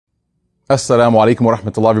Assalamu alaikum wa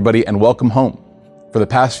rahmatullah, everybody, and welcome home. For the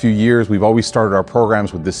past few years, we've always started our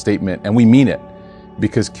programs with this statement, and we mean it,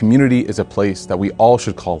 because community is a place that we all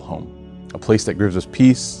should call home. A place that gives us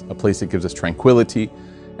peace, a place that gives us tranquility,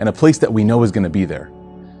 and a place that we know is going to be there.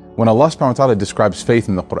 When Allah subhanahu wa ta'ala describes faith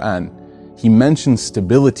in the Quran, He mentions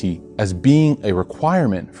stability as being a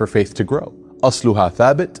requirement for faith to grow. أَصْلُهَا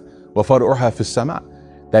ثَابِتٌ وَفَرْعُهَا فِي السَّمَاءِ.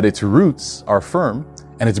 That its roots are firm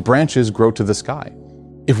and its branches grow to the sky.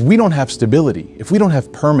 If we don't have stability, if we don't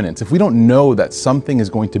have permanence, if we don't know that something is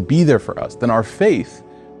going to be there for us, then our faith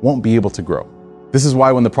won't be able to grow. This is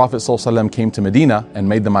why when the Prophet ﷺ came to Medina and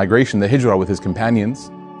made the migration, the hijrah with his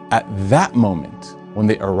companions, at that moment, when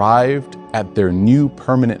they arrived at their new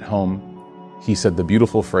permanent home, he said the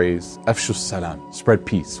beautiful phrase, Afshu salam, spread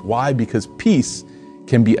peace. Why? Because peace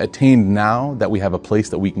can be attained now that we have a place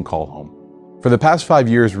that we can call home. For the past 5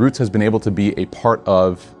 years, Roots has been able to be a part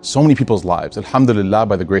of so many people's lives, alhamdulillah,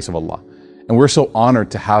 by the grace of Allah. And we're so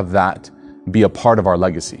honored to have that be a part of our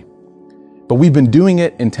legacy. But we've been doing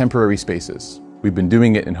it in temporary spaces. We've been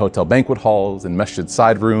doing it in hotel banquet halls, in masjid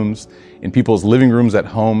side rooms, in people's living rooms at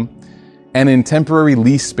home, and in temporary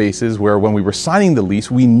lease spaces where when we were signing the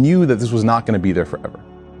lease, we knew that this was not going to be there forever.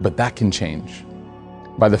 But that can change.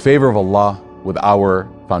 By the favor of Allah, with our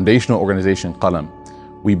foundational organization, Qalam,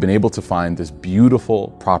 we've been able to find this beautiful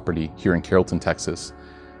property here in Carrollton, Texas,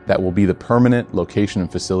 that will be the permanent location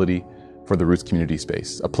and facility for the Roots community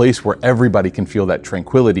space. A place where everybody can feel that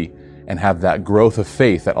tranquility and have that growth of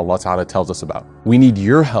faith that Allah Ta'ala tells us about. We need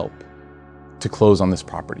your help to close on this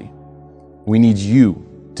property. We need you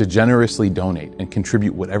to generously donate and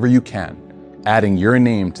contribute whatever you can, adding your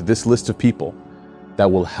name to this list of people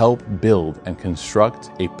that will help build and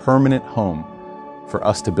construct a permanent home for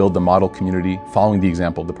us to build the model community following the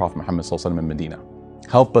example of the Prophet Muhammad ﷺ in Medina.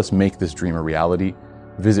 Help us make this dream a reality.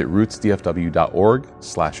 Visit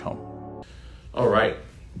rootsdfw.org/home. All right.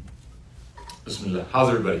 Bismillah. How's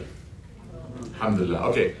everybody? Alhamdulillah.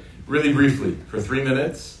 Okay, really briefly, for 3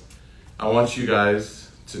 minutes, I want you guys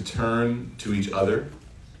to turn to each other,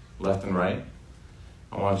 left and right.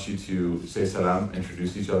 I want you to say salam,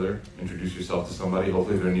 introduce each other, introduce yourself to somebody,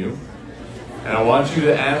 hopefully they're new. And I want you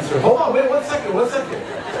to answer, hold on, wait, one second.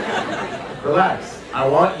 Relax. I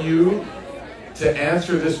want you to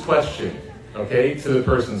answer this question, okay, to the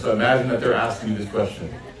person. So imagine that they're asking you this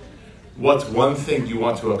question. What's one thing you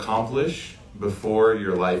want to accomplish before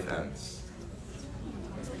your life ends?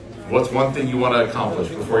 What's one thing you want to accomplish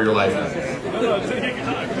before your life ends?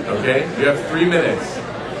 Okay, you have 3 minutes.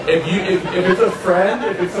 If it's a friend,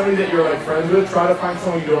 if it's somebody that you're like friends with, try to find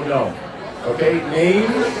someone you don't know. Okay,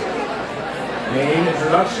 name,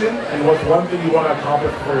 introduction, and what's one thing you want to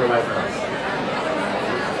accomplish before your life ends.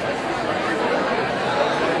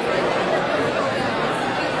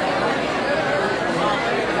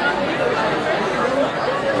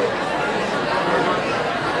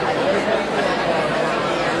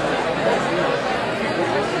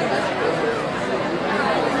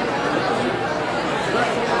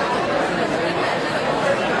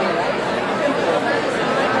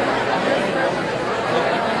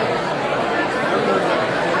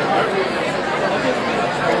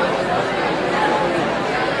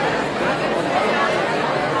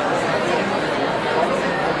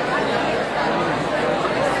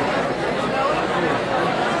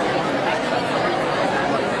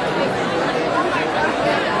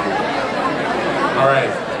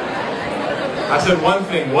 I said one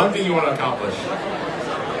thing you want to accomplish.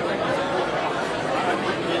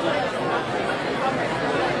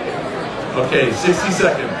 Okay, 60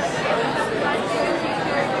 seconds.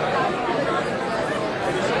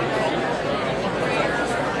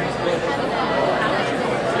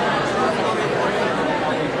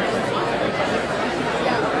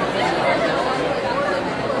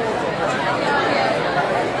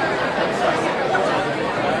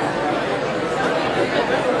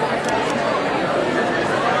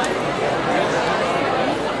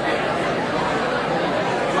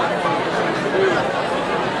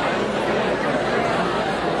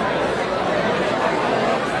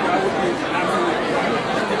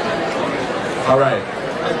 All right.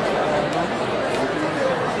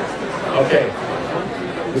 Okay.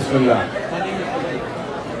 Bismillah.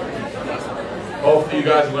 Hopefully you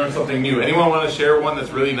guys learned something new. Anyone want to share one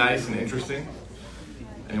that's really nice and interesting?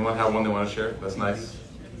 Anyone have one they want to share that's nice?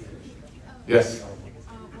 Yes? Well,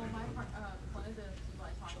 one of the people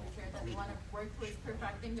I talked to shared that one of work was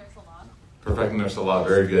perfecting their salah. Perfecting their salah,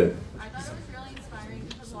 very good. I thought it was really inspiring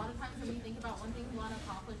because a lot of times when we think about one thing we want to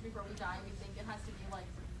accomplish before we die, we think it has to be like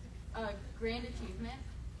a grand achievement.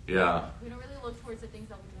 Yeah. We don't really look towards the things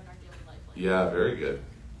that we do in our daily life. Yeah, very good.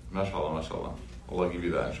 MashaAllah, MashaAllah. Allah give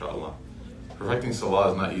you that, inshallah. Perfecting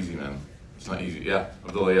salah is not easy, man. It's not easy. Yeah,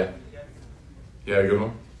 Abdullah, yeah. You had a good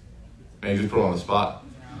one? And you just put him on the spot.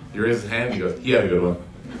 You raise his hand, he goes, he had a good one.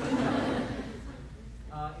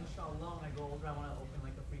 Inshallah, when I go older, I want to open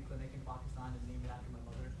like a free clinic in Pakistan and name it after my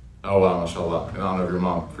mother. Oh wow, mashallah. In honor of your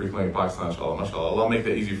mom. Free clinic in Pakistan, inshallah, mashallah. Allah will make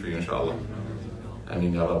that easy for you, inshallah. I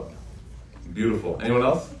mean, beautiful. Anyone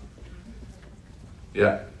else?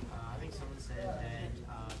 Yeah. I think someone said that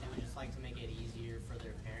they would just like to make it easier for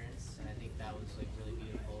their parents, and I think that was like really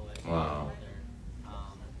beautiful. As Wow.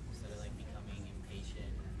 Instead of like becoming impatient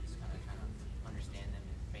and just kind of trying to understand them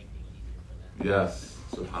and make things easier for them. Yes,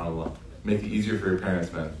 subhanAllah. Make it easier for your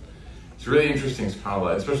parents, man. It's really interesting,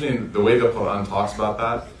 subhanAllah, especially in the way the Quran talks about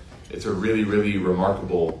that. It's a really, really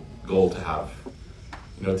remarkable goal to have.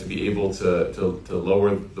 You know, to be able to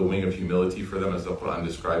lower the wing of humility for them as the Quran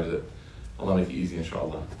describes it. Allah make it easy,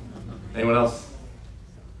 inshallah. Anyone else?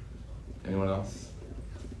 Anyone else?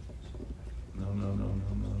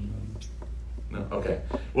 No. Okay.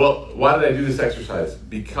 Well, why did I do this exercise?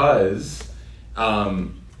 Because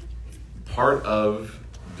part of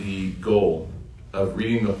the goal of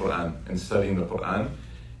reading the Quran and studying the Quran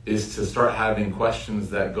is to start having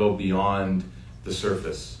questions that go beyond the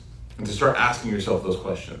surface and to start asking yourself those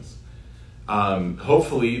questions.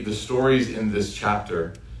 Hopefully, the stories in this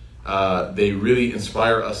chapter, they really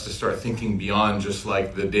inspire us to start thinking beyond just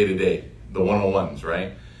like the day-to-day, the 101s,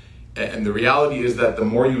 right? And the reality is that the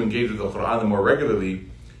more you engage with the Quran, the more regularly,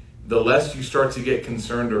 the less you start to get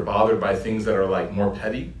concerned or bothered by things that are like more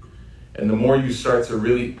petty. And the more you start to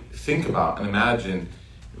really think about and imagine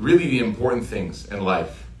really the important things in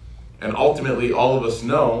life. And ultimately, all of us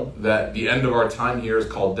know that the end of our time here is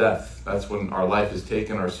called death. That's when our life is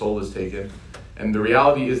taken, our soul is taken. And the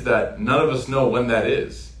reality is that none of us know when that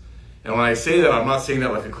is. And when I say that, I'm not saying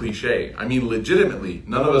that like a cliche. I mean, legitimately,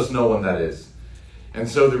 none of us know when that is. And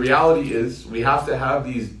so the reality is we have to have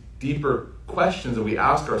these deeper questions that we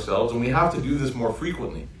ask ourselves, and we have to do this more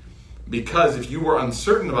frequently. Because if you were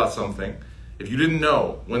uncertain about something, if you didn't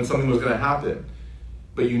know when something was going to happen,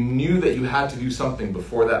 but you knew that you had to do something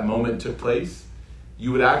before that moment took place,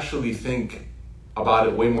 you would actually think about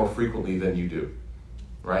it way more frequently than you do.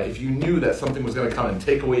 Right? If you knew that something was going to come and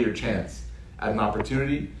take away your chance at an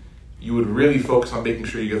opportunity, you would really focus on making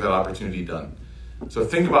sure you get that opportunity done. So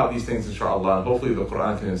think about these things, inshallah, and hopefully the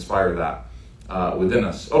Quran can inspire that within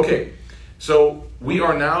us. Okay, so we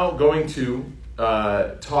are now going to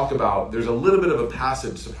talk about, there's a little bit of a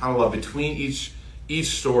passage, subhanAllah, between each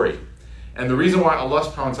story. And the reason why Allah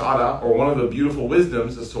subhanahu wa ta'ala, or one of the beautiful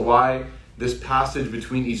wisdoms as to why this passage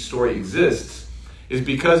between each story exists, is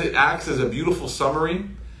because it acts as a beautiful summary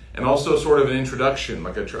and also sort of an introduction,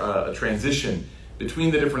 like a transition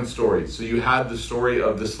between the different stories. So you had the story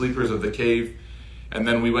of the sleepers of the cave, and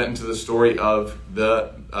then we went into the story of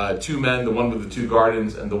the two men, the one with the two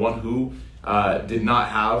gardens, and the one who did not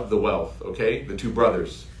have the wealth, okay? The two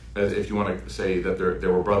brothers, as if you want to say that they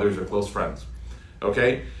were brothers or close friends,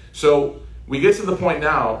 okay? So we get to the point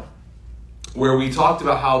now where we talked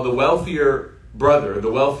about how the wealthier brother,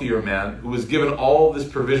 the wealthier man, who was given all this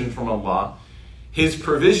provision from Allah, his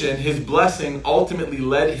provision, his blessing ultimately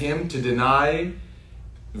led him to deny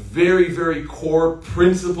very, very core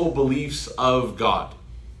principal beliefs of God.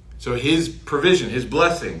 So his provision, his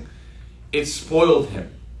blessing, it spoiled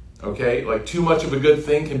him. Okay? Like too much of a good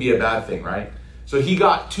thing can be a bad thing, right? So he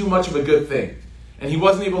got too much of a good thing and he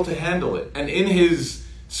wasn't able to handle it. And in his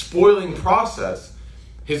spoiling process,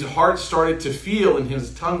 his heart started to feel and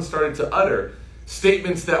his tongue started to utter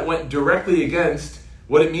statements that went directly against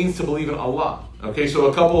what it means to believe in Allah. Okay, so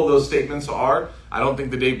a couple of those statements are, I don't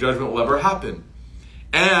think the day of judgment will ever happen.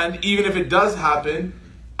 And even if it does happen,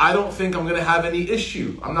 I don't think I'm going to have any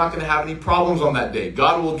issue. I'm not going to have any problems on that day.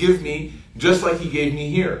 God will give me just like he gave me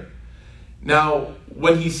here. Now,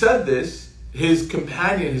 when he said this, his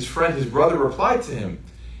companion, his friend, his brother replied to him.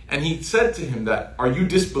 And he said to him that, are you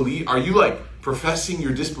like professing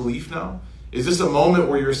your disbelief now? Is this a moment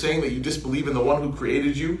where you're saying that you disbelieve in the one who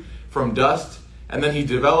created you from dust, and then he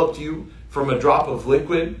developed you from a drop of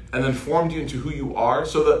liquid, and then formed you into who you are?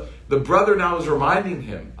 So the brother now is reminding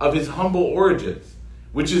him of his humble origins,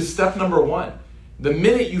 which is step number one. The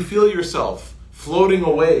minute you feel yourself floating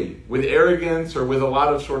away with arrogance or with a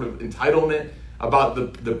lot of sort of entitlement about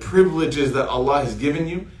the privileges that Allah has given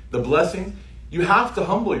you, the blessing, you have to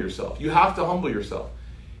humble yourself. You have to humble yourself.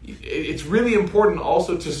 It's really important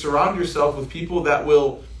also to surround yourself with people that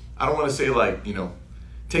will, I don't want to say like,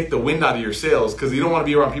 take the wind out of your sails, because you don't want to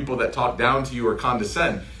be around people that talk down to you or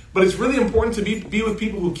condescend. But it's really important to be with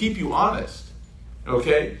people who keep you honest.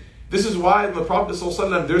 Okay? This is why in the Prophet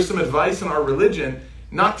ﷺ, there's some advice in our religion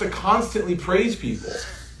not to constantly praise people.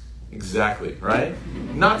 Exactly, right?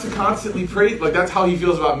 Not to constantly praise, like that's how he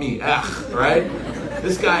feels about me. Right?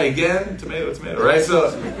 This guy again, tomato, right?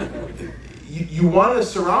 So you want to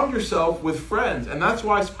surround yourself with friends. And that's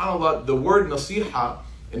why, subhanAllah, the word nasiha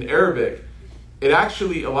in Arabic, it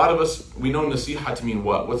actually, a lot of us, we know nasiha to mean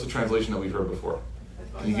what? What's the translation that we've heard before?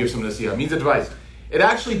 Can you give some nasiha? It means advice. It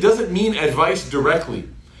actually doesn't mean advice directly.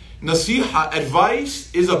 Nasiha,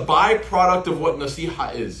 advice, is a byproduct of what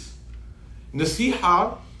nasiha is.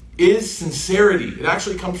 Nasiha is sincerity. It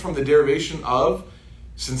actually comes from the derivation of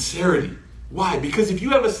sincerity. Why? Because if you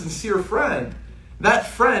have a sincere friend, that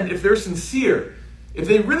friend, if they're sincere, if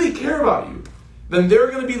they really care about you, then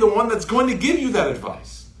they're going to be the one that's going to give you that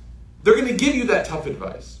advice. They're going to give you that tough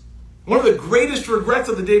advice. One of the greatest regrets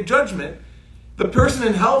of the Day of Judgment, the person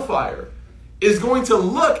in hellfire is going to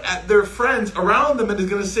look at their friends around them and is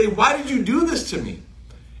going to say, why did you do this to me?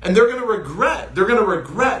 And they're going to regret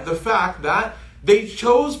the fact that they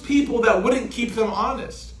chose people that wouldn't keep them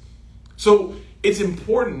honest. So it's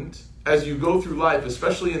important as you go through life,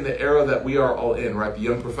 especially in the era that we are all in, right? The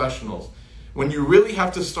young professionals, when you really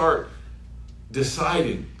have to start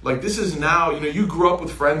deciding, like this is now, you grew up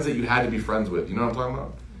with friends that you had to be friends with. You know what I'm talking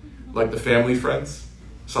about? Like the family friends.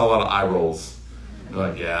 Saw a lot of eye rolls. You're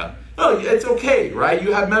like, yeah. No, it's okay, right?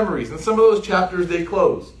 You have memories. And some of those chapters, they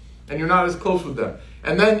close. And you're not as close with them.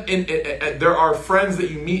 And then there are friends that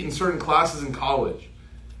you meet in certain classes in college.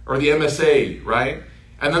 Or the MSA, right?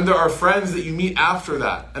 And then there are friends that you meet after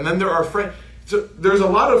that. And then there are friends. So there's a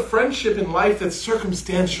lot of friendship in life that's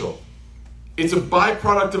circumstantial. It's a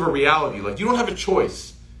byproduct of a reality. Like you don't have a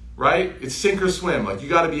choice, right? It's sink or swim. Like you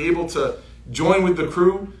got to be able to join with the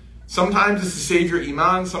crew. Sometimes it's to save your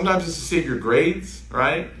iman. Sometimes it's to save your grades,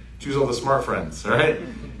 right? Choose all the smart friends, right?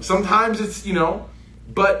 Sometimes it's,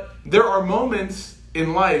 but there are moments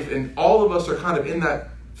in life, and all of us are kind of in that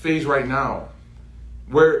phase right now,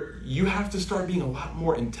 where you have to start being a lot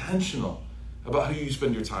more intentional about who you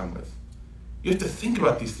spend your time with. You have to think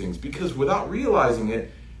about these things, because without realizing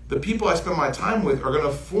it, the people I spend my time with are going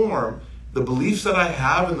to form the beliefs that I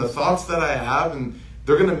have and the thoughts that I have, and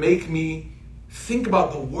they're going to make me think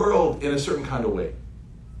about the world in a certain kind of way.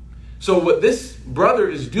 So what this brother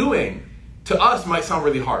is doing to us might sound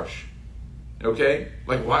really harsh. Okay?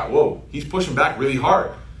 Like, wow, whoa, he's pushing back really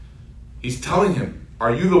hard. He's telling him,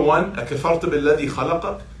 are you the one? أَكَفَرْتَ بِالَّذِي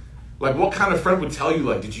خَلَقَكَ? Like, what kind of friend would tell you,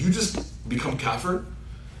 like, did you just become kafir?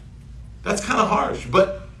 That's kind of harsh.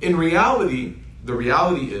 But in reality, the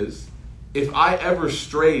reality is, if I ever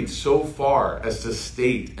strayed so far as to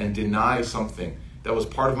state and deny something that was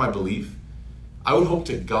part of my belief, I would hope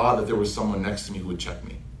to God that there was someone next to me who would check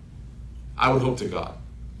me. I would hope to God.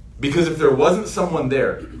 Because if there wasn't someone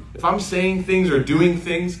there, if I'm saying things or doing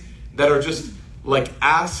things that are just like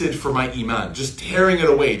acid for my iman, just tearing it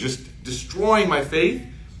away, just destroying my faith,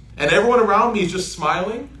 and everyone around me is just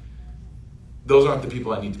smiling, those aren't the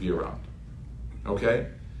people I need to be around. Okay?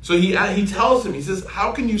 So he tells him, he says,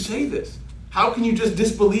 how can you say this? How can you just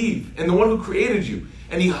disbelieve in the one who created you?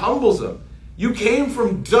 And he humbles him. You came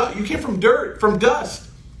from dirt, from dust.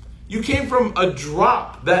 You came from a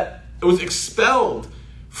drop that was expelled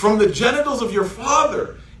from the genitals of your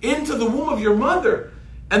father into the womb of your mother.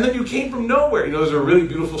 And then you came from nowhere. There's a really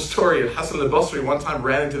beautiful story. Hassan al-Basri one time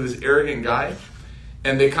ran into this arrogant guy,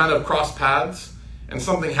 and they kind of crossed paths, and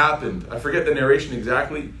something happened. I forget the narration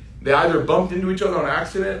exactly. They either bumped into each other on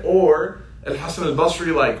accident, or Hassan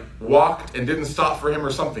al-Basri walked and didn't stop for him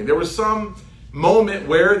or something. There was some moment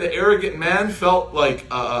where the arrogant man felt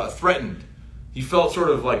threatened. He felt sort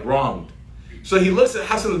of wronged. So he looks at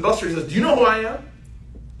Hassan al-Basri and says, do you know who I am?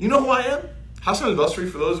 You know who I am? Hassan al-Basri,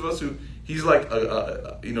 for those of us who, he's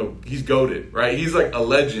he's goated, right? He's like a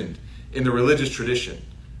legend in the religious tradition,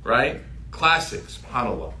 right? Classic,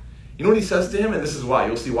 subhanAllah. You know what he says to him? And this is why.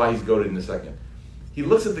 You'll see why he's goated in a second. He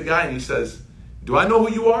looks at the guy and he says, do I know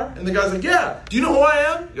who you are? And the guy's like, yeah. Do you know who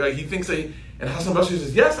I am? He thinks and Hassan al-Basri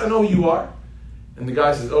says, yes, I know who you are. And the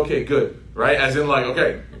guy says, okay, good, right? As in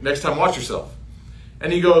okay, next time watch yourself.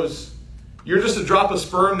 And he goes, you're just a drop of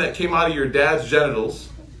sperm that came out of your dad's genitals.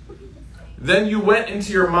 Then you went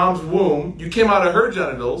into your mom's womb. You came out of her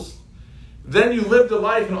genitals. Then you lived a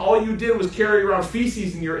life and all you did was carry around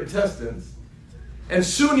feces in your intestines. And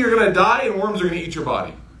soon you're going to die and worms are going to eat your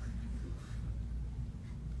body.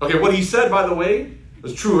 Okay, what he said, by the way,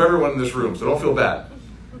 was true of everyone in this room, so don't feel bad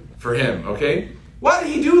for him, okay? Why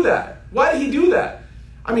did he do that? Why did he do that?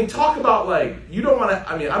 I mean, talk about you don't want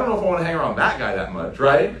to, I don't know if I want to hang around that guy that much,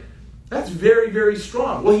 right? That's very, very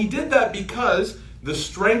strong. Well, he did that because the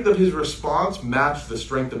strength of his response matched the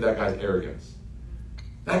strength of that guy's arrogance.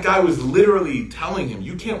 That guy was literally telling him,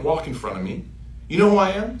 you can't walk in front of me. You know who I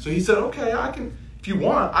am? So he said, okay, If you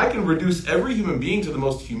want, I can reduce every human being to the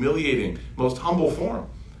most humiliating, most humble form.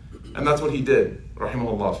 And that's what he did.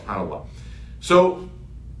 Rahimahullah, subhanAllah. So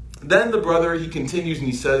then the brother, he continues and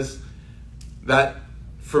he says that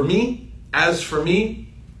as for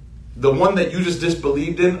me, the one that you just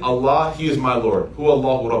disbelieved in, Allah, He is my Lord. Huwa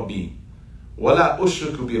Allahu Rabbi. وَلَا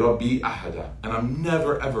أُشْرِكُ بِرَبِّي أَحَدًا. And I'm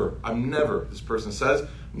never, this person says,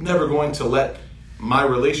 I'm never going to let my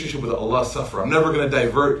relationship with Allah suffer. I'm never going to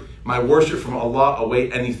divert my worship from Allah away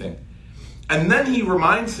anything. And then he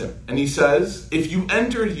reminds him, and he says, if you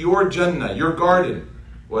entered your Jannah, your garden,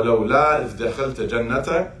 وَلَوْلَا إِذْ دَخَلْتَ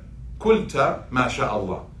جَنَّةَ قُلْتَ مَا شَاءَ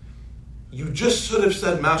اللَّهِ. You just should have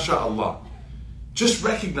said, مَا شاء Allah. Just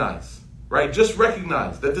recognize, right? Just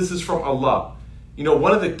recognize that this is from Allah. You know,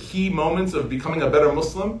 one of the key moments of becoming a better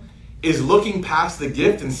Muslim is looking past the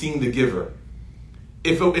gift and seeing the giver.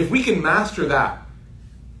 If we can master that,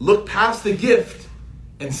 look past the gift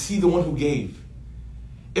and see the one who gave.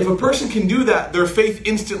 If a person can do that, their faith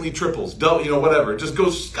instantly triples, double, whatever. It just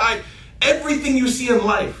goes sky. Everything you see in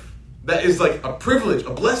life that is like a privilege,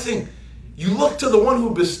 a blessing, you look to the one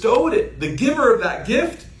who bestowed it, the giver of that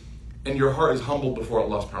gift, and your heart is humbled before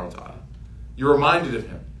Allah subhanahu wa ta'ala. You're reminded of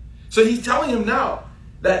Him. So he's telling him now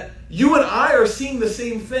that you and I are seeing the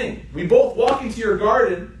same thing. We both walk into your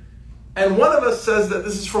garden, and one of us says that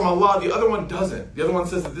this is from Allah, the other one doesn't. The other one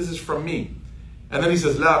says that this is from me. And then he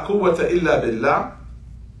says, La quwwata illa billah,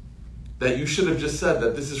 that you should have just said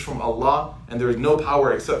that this is from Allah and there is no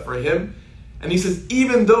power except for Him. And he says,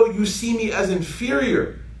 even though you see me as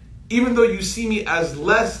inferior, even though you see me as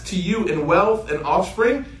less to you in wealth and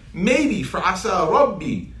offspring, maybe for asa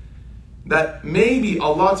Rabbi, that maybe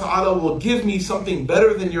Allah Ta'ala will give me something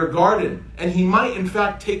better than your garden. And He might in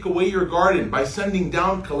fact take away your garden by sending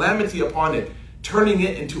down calamity upon it, turning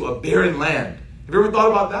it into a barren land. Have you ever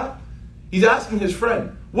thought about that? He's asking his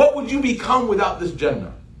friend, what would you become without this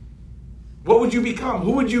Jannah? What would you become?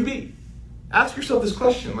 Who would you be? Ask yourself this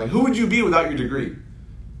question. Like, who would you be without your degree?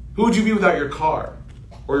 Who would you be without your car?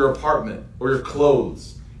 Or your apartment? Or your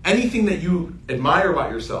clothes? Anything that you admire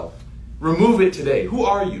about yourself. Remove it today. Who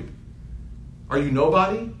are you? Are you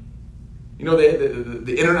nobody? You know,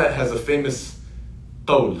 the internet has a famous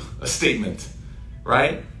qawl, a statement,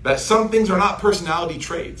 right? That some things are not personality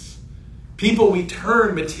traits. People, we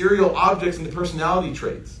turn material objects into personality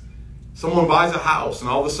traits. Someone buys a house and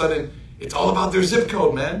all of a sudden, it's all about their zip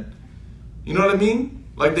code, man. You know what I mean?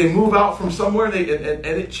 Like they move out from somewhere and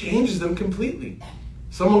it changes them completely.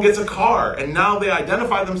 Someone gets a car and now they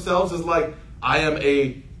identify themselves as like, I am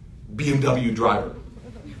a BMW driver,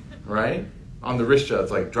 right? On the Risha,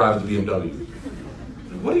 it's like, drive the BMW.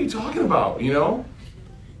 What are you talking about, you know?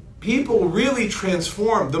 People really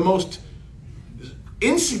transform the most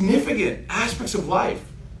insignificant aspects of life.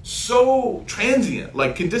 So transient,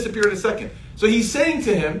 like can disappear in a second. So he's saying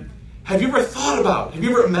to him, have you ever thought about, have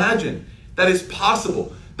you ever imagined that it's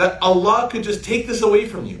possible that Allah could just take this away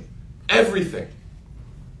from you? Everything,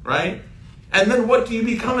 right? And then what do you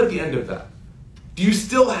become at the end of that? Do you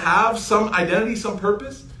still have some identity, some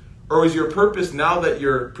purpose? Or is your purpose, now that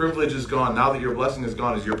your privilege is gone, now that your blessing is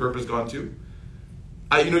gone, is your purpose gone too?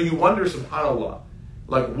 You wonder, subhanAllah,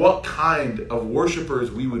 like what kind of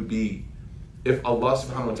worshipers we would be if Allah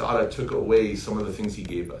subhanahu wa ta'ala took away some of the things He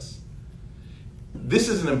gave us. This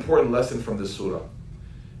is an important lesson from this surah.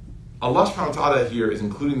 Allah subhanahu wa ta'ala here is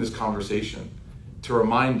including this conversation to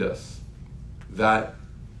remind us that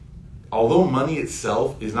although money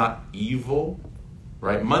itself is not evil,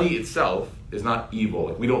 right? Money itself is not evil.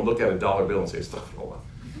 Like we don't look at a dollar bill and say, astaghfirullah.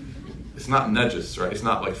 It's not najis, right? It's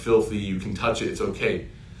not like filthy, you can touch it, it's okay.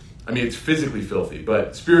 I mean, it's physically filthy,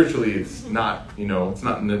 but spiritually it's not, it's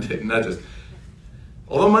not najis.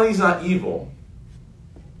 Although money's not evil,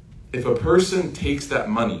 if a person takes that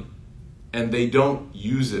money and they don't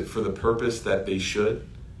use it for the purpose that they should,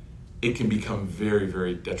 it can become very,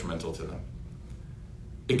 very detrimental to them.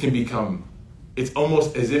 It's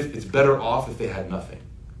almost as if it's better off if they had nothing,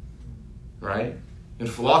 right? In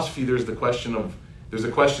philosophy, there's a question,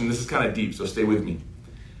 this is kind of deep, so stay with me.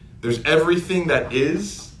 There's everything that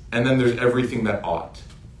is, and then there's everything that ought.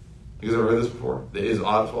 You guys ever heard this before? The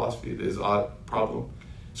is-ought philosophy, the is-ought problem.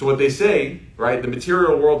 So what they say, right, the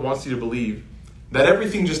material world wants you to believe that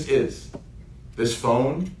everything just is. This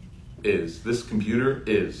phone is. This computer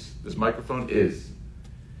is. This microphone is.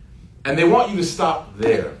 And they want you to stop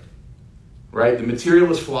there, right? The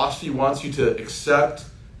materialist philosophy wants you to accept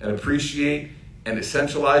and appreciate and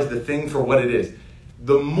essentialize the thing for what it is.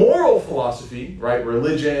 The moral philosophy, right,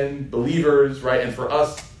 religion, believers, right, and for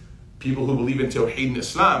us, people who believe in Tawheed and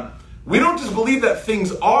Islam, we don't just believe that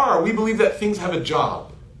things are, we believe that things have a job.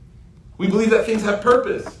 We believe that things have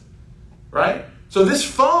purpose, right? So this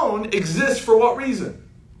phone exists for what reason?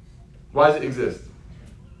 Why does it exist?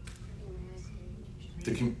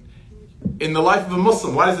 In the life of a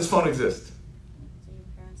Muslim, why does this phone exist?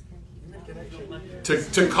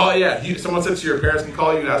 To call, someone said to your parents can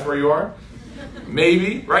call you and ask where you are?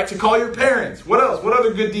 Maybe, right? To call your parents. What else? What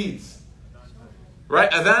other good deeds?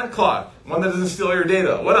 Right? Adhan clock. One that doesn't steal your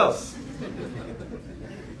data. What else?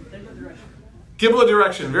 Qibla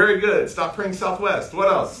direction. Very good. Stop praying southwest.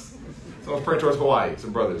 What else? Someone's praying towards Hawaii.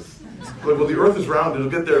 Some brothers. Like, well, the earth is round. It'll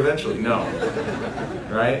get there eventually. No.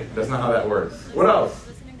 Right? That's not how that works. What else?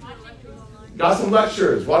 Got some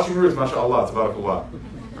lectures. Watching Ruth, mashallah. Tabarakallah.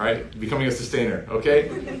 Alright? Becoming a sustainer. Okay?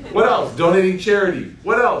 What else? Donating charity.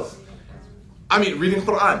 What else? Reading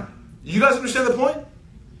Quran. You guys understand the point?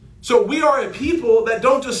 So we are a people that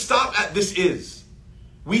don't just stop at this is.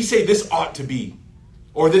 We say this ought to be.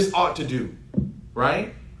 Or this ought to do.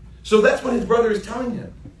 Right? So that's what his brother is telling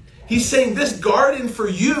him. He's saying this garden for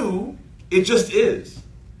you, it just is.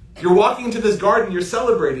 You're walking into this garden, you're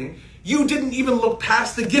celebrating. You didn't even look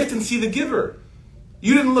past the gift and see the giver.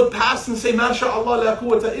 You didn't look past and say, MashaAllah la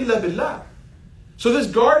quwwata illa billah. So this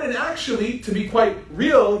garden actually, to be quite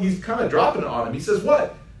real, he's kind of dropping it on him. He says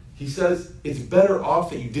what? He says, it's better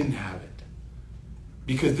off that you didn't have it.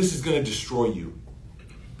 Because this is going to destroy you.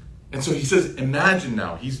 And so he says, imagine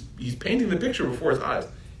now. He's painting the picture before his eyes.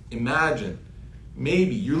 Imagine.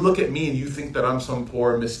 Maybe you look at me and you think that I'm some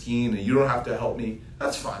poor miskeen and you don't have to help me.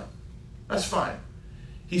 That's fine. That's fine.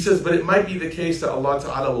 He says, but it might be the case that Allah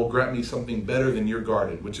Ta'ala will grant me something better than your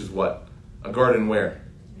garden, which is what? A garden where?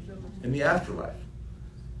 In the afterlife.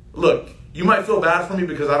 Look, you might feel bad for me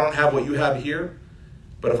because I don't have what you have here,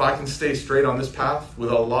 but if I can stay straight on this path with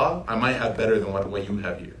Allah, I might have better than what you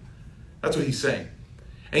have here. That's what he's saying.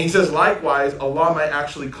 And he says, likewise, Allah might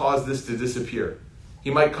actually cause this to disappear. He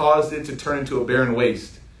might cause it to turn into a barren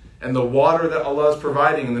waste. And the water that Allah is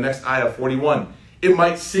providing in the next ayah, 41, it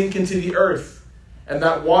might sink into the earth. And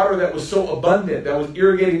that water that was so abundant, that was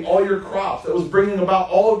irrigating all your crops, that was bringing about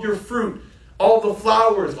all of your fruit, all the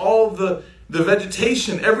flowers, all the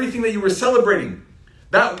vegetation, everything that you were celebrating,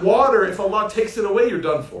 that water, if Allah takes it away, you're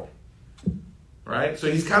done for. Right? So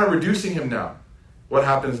he's kind of reducing him now. What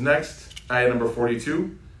happens next? Ayah number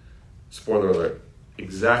 42. Spoiler alert.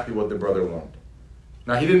 Exactly what the brother wanted.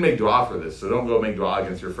 Now, he didn't make dua for this, so don't go make dua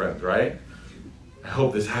against your friends, right? I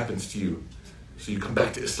hope this happens to you, so you come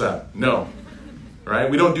back to Islam. No. Right?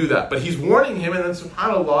 We don't do that. But he's warning him, and then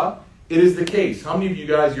subhanAllah, it is the case. How many of you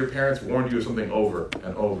guys, your parents warned you of something over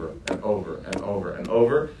and over and over and over and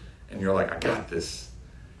over, and you're like, I got this.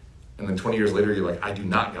 And then 20 years later, you're like, I do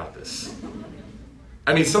not got this.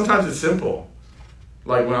 Sometimes it's simple.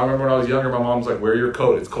 Like when I remember when I was younger, my mom's like, wear your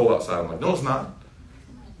coat, it's cold outside. I'm like, no, it's not.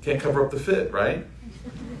 Can't cover up the fit, right?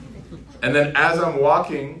 And then as I'm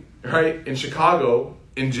walking, right, in Chicago,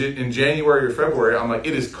 in January or February, I'm like,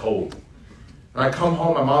 it is cold. And I come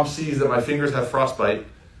home, my mom sees that my fingers have frostbite,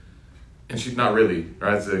 and she's not really,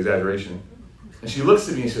 right, it's an exaggeration. And she looks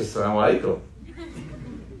at me and she says, Assalamu alaikum.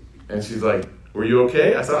 And she's like, were you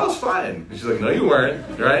okay? I said, I was fine. And she's like, no, you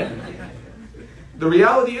weren't, right? The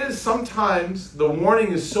reality is sometimes the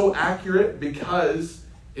warning is so accurate because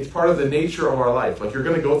it's part of the nature of our life. Like, you're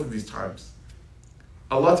going to go through these times.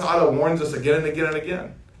 Allah Ta'ala warns us again and again and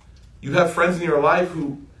again. You have friends in your life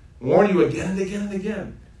who warn you again and again and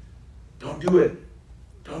again. Don't do it.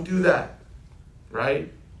 Don't do that.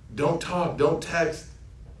 Right? Don't talk. Don't text.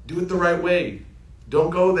 Do it the right way. Don't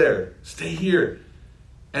go there. Stay here.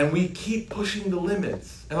 And we keep pushing the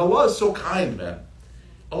limits. And Allah is so kind, man.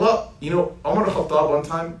 Allah, Umar al-Khattab one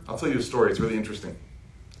time, I'll tell you a story, it's really interesting.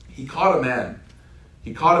 He caught a man.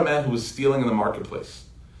 He caught a man who was stealing in the marketplace.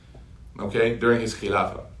 Okay, during his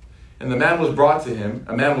khilafah. And the man was brought to him.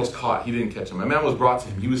 A man was caught. He didn't catch him. A man was brought to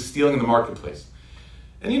him. He was stealing in the marketplace.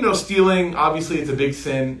 And stealing, obviously it's a big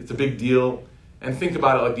sin. It's a big deal. And think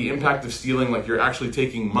about it, like the impact of stealing, like you're actually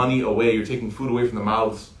taking money away. You're taking food away from the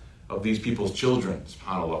mouths of these people's children,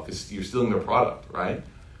 subhanAllah, because you're stealing their product, right?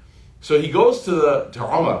 So he goes to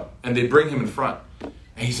Umar, and they bring him in front. And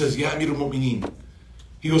he says, Ya Amir al-Mu'mineen.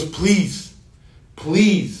 He goes, please,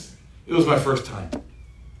 it was my first time.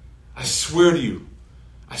 I swear to you,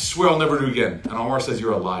 I swear I'll never do it again. And Umar says,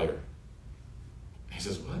 you're a liar. And he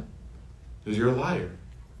says, what? He goes, you're a liar.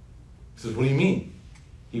 He says, what do you mean?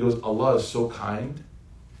 He goes, Allah is so kind,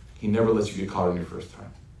 He never lets you get caught on your first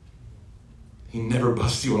time. He never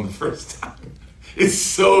busts you on the first time. It's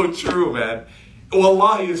so true, man.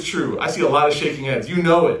 Wallahi, it's true. I see a lot of shaking heads. You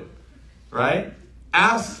know it, right?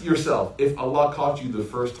 Ask yourself if Allah caught you the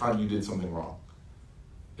first time you did something wrong.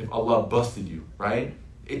 If Allah busted you, right?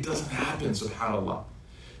 It doesn't happen, subhanAllah.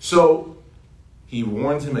 So He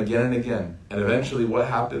warns him again and again. And eventually what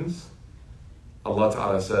happens? Allah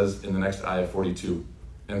Ta'ala says in the next ayah 42.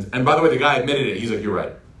 And by the way, the guy admitted it. He's like, you're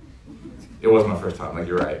right. It wasn't my first time. Like,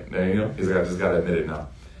 you're right. You know, he's like, I just got to admit it now.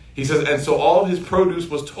 He says, and so all of his produce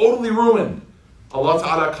was totally ruined. Allah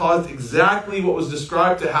Ta'ala caused exactly what was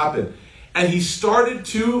described to happen. And he started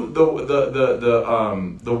to,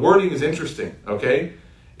 the wording is interesting, okay?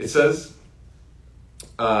 It says,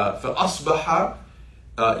 فَأَصْبَحَ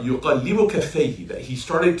يُقَلِّبُ كَفَّيْهِ, that he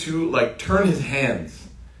started to like turn his hands,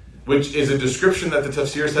 which is a description that the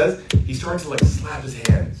tafsir says. He started to like slap his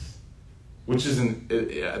hands, which is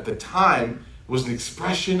at the time was an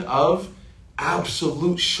expression of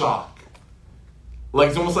absolute shock. Like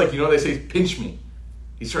it's almost like, you know, they say pinch me.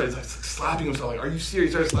 He started like slapping himself, like, are you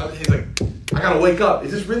serious? He started slapping. He's like, I gotta wake up.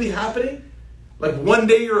 Is this really happening? Like one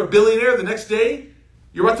day you're a billionaire, the next day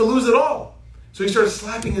you're about to lose it all. So he started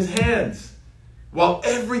slapping his hands while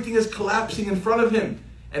everything is collapsing in front of him.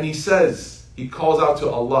 And he says, he calls out to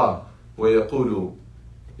Allah, وَيَقُولُ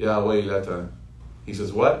يَا وَيْلَتَ. He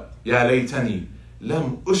says what? يَا لَيْتَنِي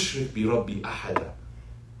لَمْ أُشْرِكْ بِرَبِّي أَحَدًا.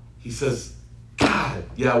 He says, God,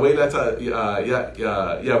 ya waylata,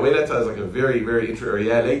 ya waylata is like a very, very interesting, or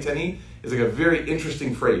ya laytani is like a very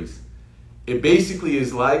interesting phrase. It basically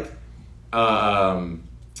is like, I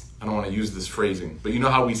don't want to use this phrasing, but you know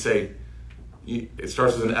how we say, it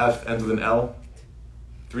starts with an F, ends with an L?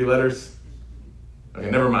 3 letters? Okay,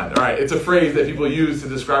 never mind. All right, it's a phrase that people use to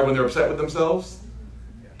describe when they're upset with themselves.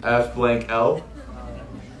 F blank L.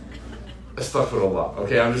 Astaghfirullah.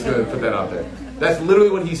 Okay, I'm just going to put that out there. That's literally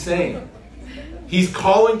what he's saying. He's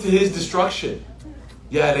calling to his destruction.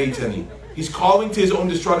 Ya laytani. He's calling to his own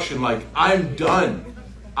destruction, like, I'm done.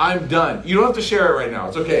 I'm done. You don't have to share it right now.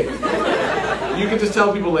 It's okay. You can just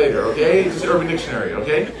tell people later, okay? It's just Urban Dictionary,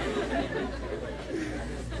 okay?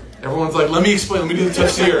 Everyone's like, let me explain. Let me do the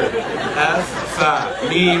tafsir. F, fa,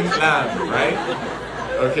 mim, lam,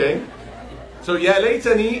 right? Okay? So, ya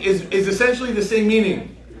laytani is essentially the same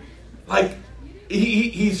meaning. Like,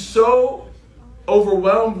 he's so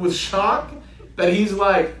overwhelmed with shock that he's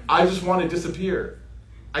like, I just want to disappear.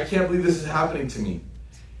 I can't believe this is happening to me.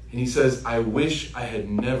 And he says, I wish I had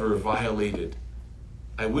never violated.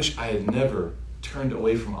 I wish I had never turned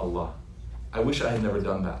away from Allah. I wish I had never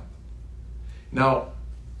done that. Now,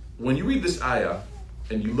 when you read this ayah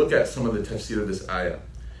and you look at some of the tafsir of this ayah,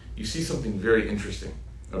 you see something very interesting,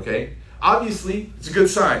 okay? Obviously, it's a good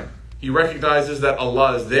sign. He recognizes that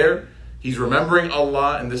Allah is there. He's remembering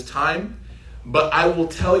Allah in this time. But I will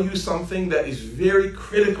tell you something that is very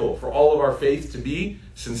critical for all of our faith to be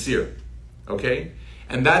sincere, okay?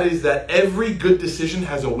 And that is that every good decision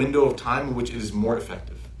has a window of time in which it is more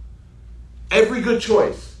effective. Every good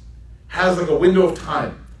choice has like a window of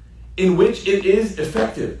time in which it is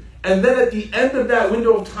effective. And then at the end of that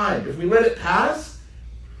window of time, if we let it pass,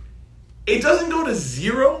 it doesn't go to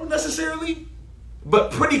 0 necessarily,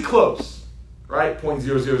 but pretty close, right?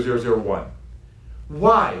 0.00001.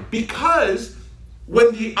 Why? Because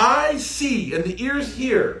when the eyes see and the ears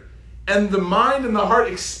hear and the mind and the heart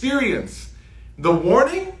experience the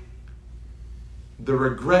warning, the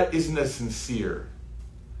regret isn't as sincere.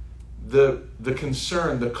 The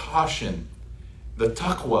concern, the caution, the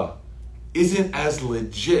taqwa isn't as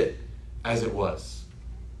legit as it was.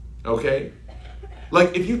 Okay?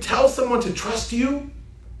 Like if you tell someone to trust you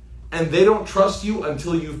and they don't trust you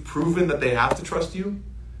until you've proven that they have to trust you,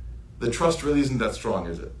 the trust really isn't that strong,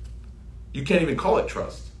 is it? You can't even call it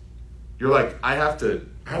trust. You're like, I have to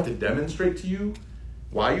demonstrate to you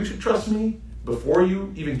why you should trust me before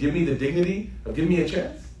you even give me the dignity of giving me a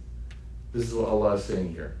chance. This is what Allah is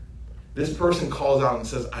saying here. This person calls out and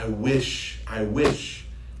says, I wish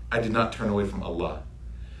I did not turn away from Allah.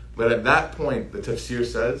 But at that point, the tafsir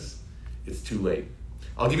says, it's too late.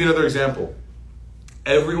 I'll give you another example.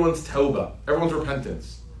 Everyone's tawbah, everyone's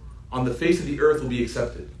repentance on the face of the earth will be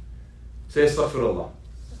accepted. Say astaghfirullah.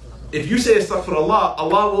 If you say astaghfirullah,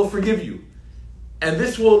 Allah will forgive you. And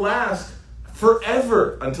this will last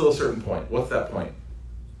forever until a certain point. What's that point?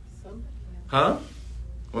 Huh?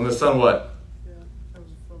 When the sun what?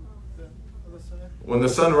 When the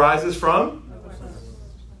sun rises from?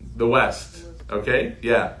 The west. Okay?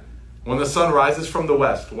 Yeah. When the sun rises from the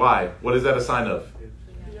west. Why? What is that a sign of?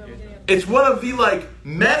 It's one of the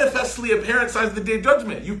manifestly apparent signs of the Day of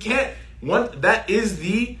Judgment. You can't... that is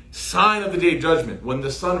the sign of the Day of Judgment, when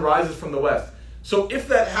the sun rises from the west. So if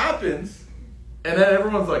that happens, and then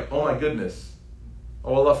everyone's like, oh my goodness,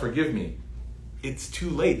 oh Allah forgive me, it's too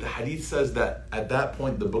late. The hadith says that at that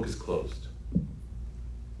point the book is closed.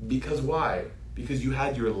 Because why? Because you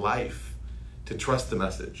had your life to trust the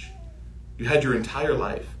message. You had your entire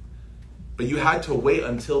life. but you had to wait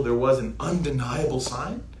until there was an undeniable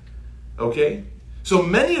sign. Okay? So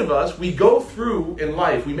many of us, we go through in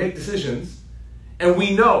life, we make decisions, and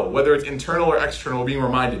we know, whether it's internal or external, we're being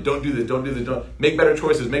reminded, don't do this, don't do this, don't make better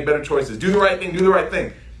choices, do the right thing, do the right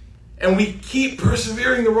thing. And we keep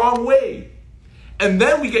persevering the wrong way. And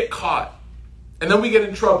then we get caught. And then we get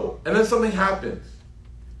in trouble. And then something happens.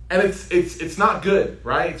 And it's not good,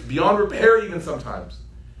 right? It's beyond repair even sometimes.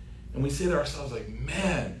 And we say to ourselves like,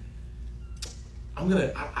 man,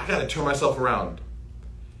 I gotta turn myself around.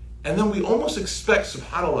 And then we almost expect,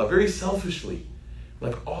 subhanAllah, very selfishly,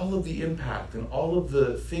 like all of the impact and all of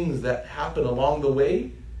the things that happen along the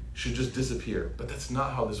way should just disappear. But that's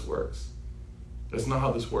not how this works. That's not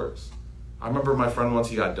how this works. I remember my friend once,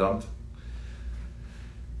 he got dumped.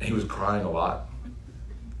 And he was crying a lot.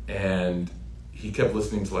 And he kept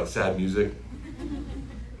listening to like sad music.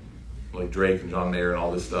 Like Drake and John Mayer and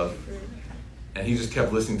all this stuff. And he just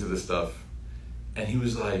kept listening to this stuff. And he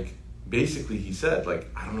was like, basically he said, like,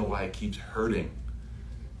 I don't know why it keeps hurting.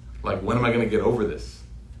 Like, when am I gonna get over this?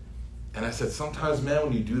 And I said, sometimes, man,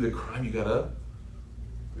 when you do the crime, you gotta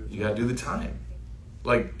do the time.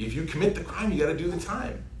 Like, if you commit the crime, you gotta do the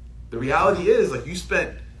time. The reality is, like, you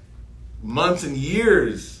spent months and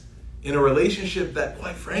years in a relationship that,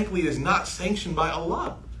 quite frankly, is not sanctioned by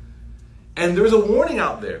Allah. And there's a warning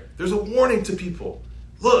out there. There's a warning to people.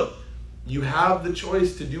 Look, you have the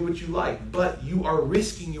choice to do what you like, but you are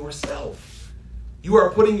risking yourself. You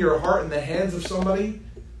are putting your heart in the hands of somebody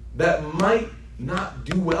that might not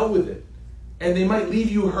do well with it. And they might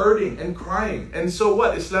leave you hurting and crying. And so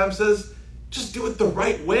what? Islam says, just do it the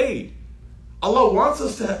right way. Allah wants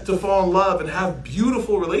us to fall in love and have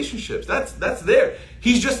beautiful relationships. That's there.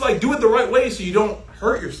 He's just like, do it the right way so you don't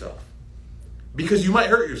hurt yourself. Because you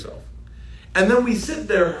might hurt yourself. And then we sit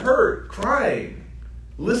there hurt, crying,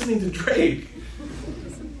 listening to Drake,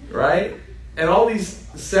 right? And all these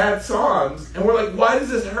sad songs. And we're like, why does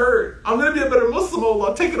this hurt? I'm going to be a better Muslim,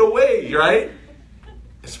 Allah, take it away, right?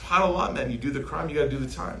 And subhanAllah, man, you do the crime, you got to do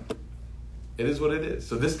the time. It is what it is.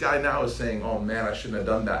 So this guy now is saying, oh man, I shouldn't have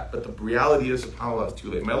done that. But the reality is, subhanAllah, it's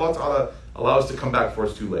too late. May Allah Ta'ala allow us to come back before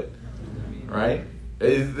it's too late. Right?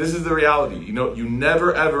 This is the reality. You know, you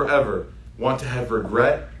never, ever, ever want to have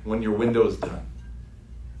regret when your window is done.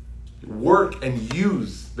 Work and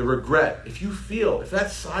use the regret. If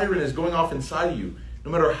that siren is going off inside of you,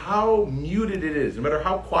 no matter how muted it is, no matter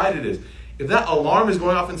how quiet it is, if that alarm is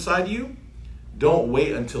going off inside you, don't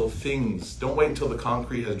wait until the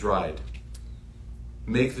concrete has dried.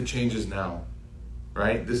 Make the changes now,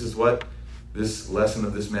 right? This is what this lesson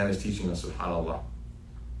of this man is teaching us, subhanAllah.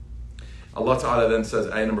 Allah Ta'ala then says,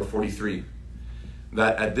 ayah number 43,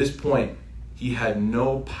 that at this point, he had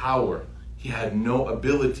no power, he had no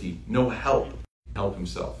ability, no help to help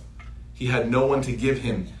himself. He had no one to give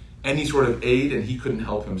him any sort of aid, and he couldn't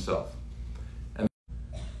help himself. And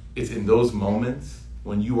it's in those moments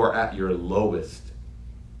when you are at your lowest,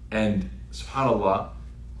 and subhanAllah,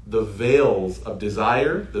 the veils of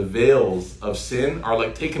desire, the veils of sin are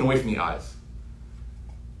like taken away from the eyes.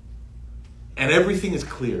 And everything is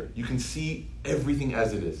clear. You can see everything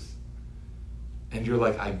as it is. And you're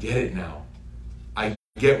like, I get it now. I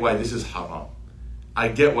get why this is haram. I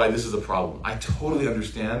get why this is a problem. I totally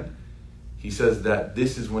understand. He says that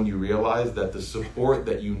this is when you realize that the support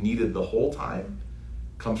that you needed the whole time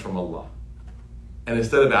comes from Allah. And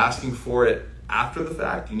instead of asking for it after the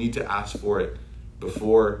fact, you need to ask for it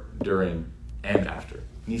before, during, and after.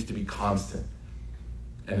 It needs to be constant.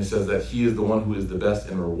 And it says that he is the one who is the best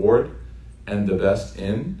in reward and the best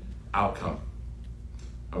in outcome.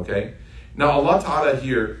 Okay? Now Allah Ta'ala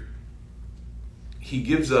here, he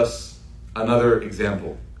gives us another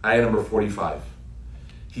example. Ayah number 45.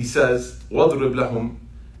 He says, وَضْرِبْ لَهُمْ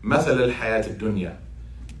مَثَلَ الْحَيَاةِ الدُّنْيَا.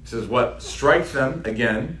 He says what? Strike them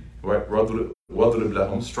again. وَضْرِبْ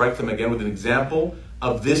لَهُمْ. Strike them again with an example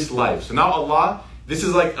of this life. So now Allah, this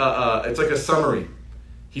is like it's like a summary.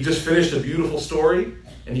 He just finished a beautiful story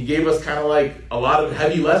and he gave us kind of like a lot of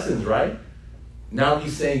heavy lessons, right? Now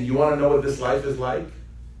he's saying, you want to know what this life is like?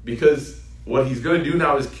 Because what he's going to do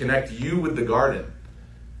now is connect you with the garden,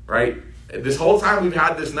 right? This whole time we've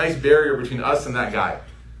had this nice barrier between us and that guy.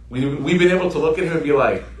 We've been able to look at him and be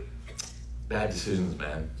like, bad decisions,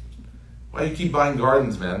 man. Why do you keep buying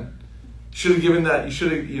gardens, man? You should have given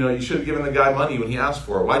given the guy money when he asked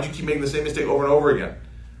for it. Why'd you keep making the same mistake over and over again?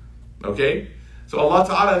 Okay? So Allah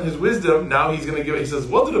Ta'ala in his wisdom, now he's going to give it, he says,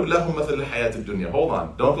 وَضْرِبْ لَهُمْ مَثَلَ الْحَيَاةِ الدُّنْيا. Hold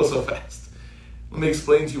on, don't go so fast. Let me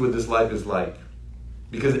explain to you what this life is like.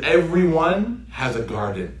 Because everyone has a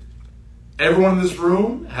garden. Everyone in this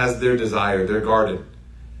room has their desire, their garden.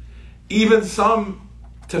 Even some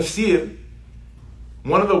tafsir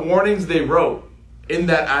One of the warnings they wrote in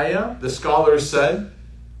that ayah, the scholars said,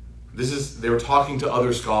 they were talking to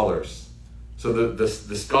other scholars. So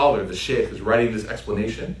the scholar, the sheikh, is writing this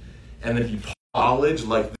explanation, and then he knowledge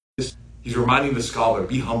like this, he's reminding the scholar,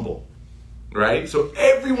 be humble. Right? So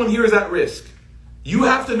everyone here is at risk. You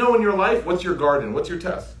have to know in your life, what's your garden? What's your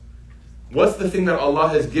test? What's the thing that Allah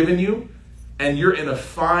has given you? And you're in a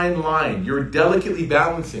fine line. You're delicately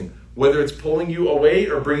balancing whether it's pulling you away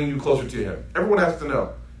or bringing you closer to Him. Everyone has to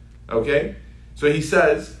know. Okay? So he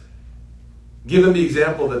says, give them the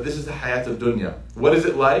example that this is the hayat of dunya. What is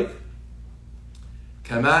it like?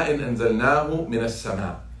 كَمَاءٍ أَنزَلْنَاهُ مِنَ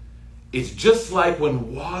السَّمَاءِ. It's just like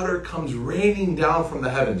when water comes raining down from the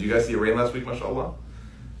heavens. You guys see it rain last week, mashallah?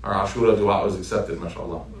 Our Ashura dua was accepted,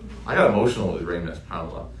 mashallah. I got emotional with rain,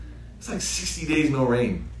 subhanAllah. It's like 60 days no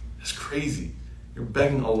rain. That's crazy. You're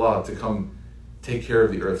begging Allah to come take care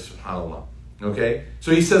of the earth, subhanAllah. Okay?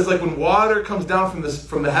 So he says, like when water comes down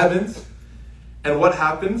from the heavens, and what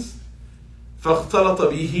happens? فَاخْتَلَطَ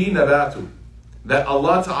بِهِ نَبَاتُ. That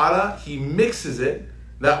Allah Ta'ala, He mixes it,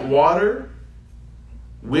 that water,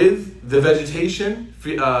 with the vegetation,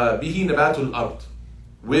 بِهِ نَبَاتُ الْأَرْضِ,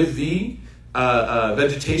 with the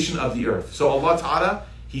vegetation of the earth. So Allah Ta'ala,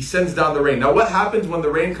 He sends down the rain. Now what happens when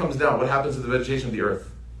the rain comes down? What happens to the vegetation of the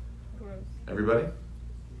earth? Everybody?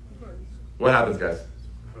 What happens, guys?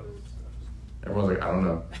 Everyone's like, I don't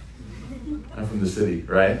know. I'm from the city,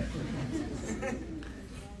 right?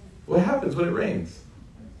 What happens when it rains?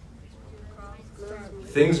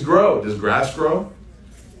 Things grow. Does grass grow?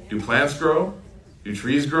 Do plants grow? Do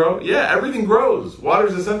trees grow? Yeah, everything grows. Water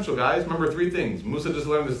is essential, guys. Remember 3 things. Musa just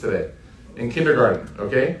learned this today in kindergarten,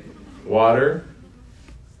 okay? Water,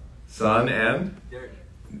 sun, and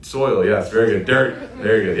soil. Yes, very good. Dirt.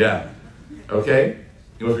 Very good, yeah. Okay?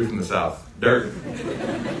 You must be from the south. Dirt.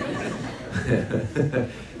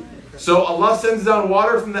 So Allah sends down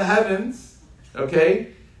water from the heavens,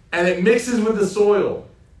 okay? And it mixes with the soil.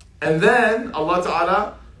 And then Allah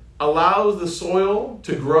Ta'ala allows the soil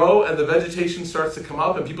to grow and the vegetation starts to come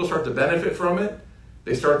up and people start to benefit from it.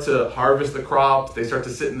 They start to harvest the crops. They start to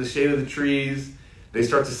sit in the shade of the trees. They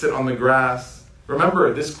start to sit on the grass.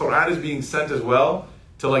 Remember, this Quran is being sent as well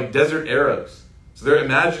to like desert Arabs. So they're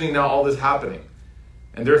imagining now all this happening.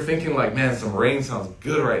 And they're thinking like, man, some rain sounds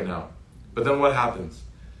good right now. But then what happens?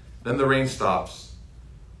 Then the rain stops.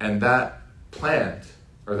 And that plant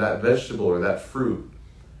or that vegetable or that fruit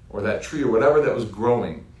or that tree or whatever that was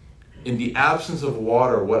growing, in the absence of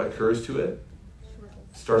water, what occurs to it?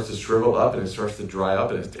 It starts to shrivel up and it starts to dry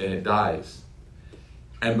up and it dies.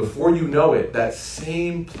 And before you know it, that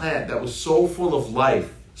same plant that was so full of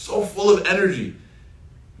life, so full of energy,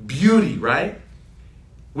 beauty, right?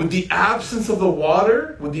 With the absence of the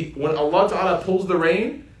water, when Allah Ta'ala pulls the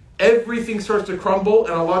rain, everything starts to crumble,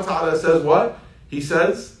 and Allah Ta'ala says what? He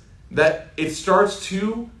says that it starts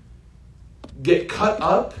to get cut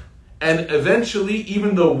up, and eventually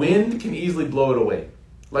even the wind can easily blow it away.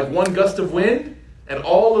 Like one gust of wind, and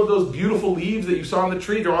all of those beautiful leaves that you saw on the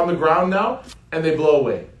tree, they're on the ground now, and they blow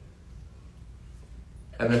away.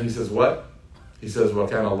 And then he says what? He says, وَكَانَ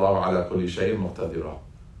اللَّهُ عَلَى كُلِّ شَيْءٍ مُقْتَدِرًا.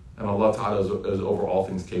 And Allah Ta'ala is over all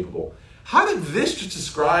things capable. How did this just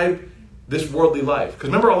describe this worldly life? Because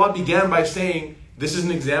remember, Allah began by saying, this is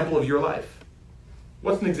an example of your life.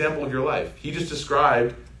 What's an example of your life? He just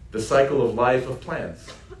described the cycle of life of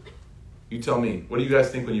plants. You tell me, what do you guys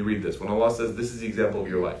think when you read this? When Allah says, this is the example of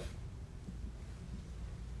your life.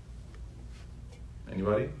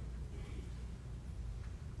 Anybody?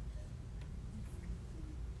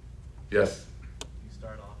 Yes? You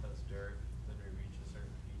start off as dirt, then you reach a certain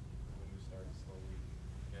peak, and then you start slowly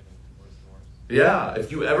getting worse and worse. Yeah, if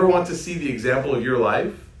you ever want to see the example of your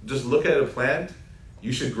life, just look at a plant.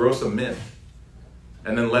 You should grow some mint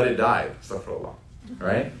and then let it die. Astaghfirullah.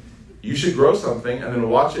 Right? You should grow something and then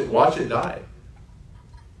watch it die.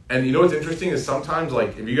 And you know what's interesting is sometimes,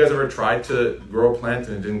 like, have you guys ever tried to grow a plant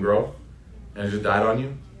and it didn't grow? And it just died on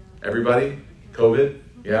you? Everybody? COVID?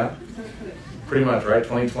 Yeah? Pretty much, right?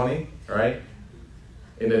 2020, right?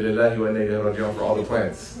 Inna lillahi wa inna ilayhi raji'un for all the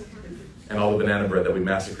plants and all the banana bread that we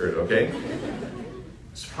massacred, okay?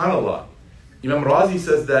 SubhanAllah. Imam Razi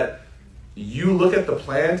says that you look at the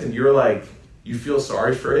plant and you're like, you feel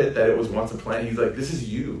sorry for it, that it was once a plant. He's like, this is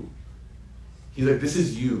you. He's like, this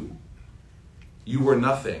is you. You were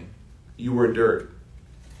nothing. You were dirt.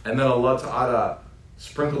 And then Allah Ta'ala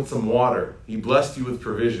sprinkled some water. He blessed you with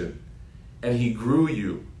provision. And He grew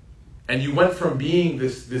you. And you went from being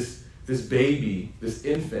this baby, this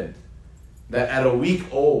infant, that at a week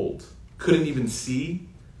old couldn't even see,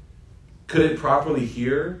 couldn't properly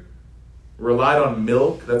hear, relied on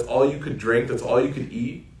milk, that's all you could drink, that's all you could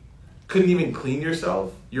eat, couldn't even clean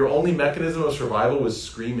yourself, your only mechanism of survival was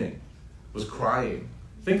screaming, was crying.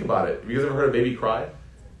 Think about it. Have you guys ever heard a baby cry?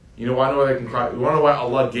 You know why they can cry? You want to know why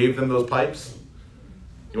Allah gave them those pipes?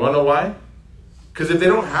 You want to know why? Because if they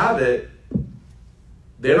don't have it,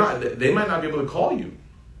 they might not be able to call you.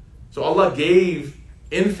 So Allah gave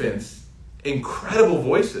infants incredible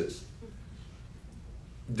voices.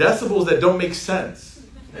 Decibels that don't make sense.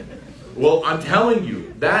 Well, I'm telling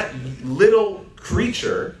you, that little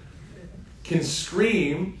creature can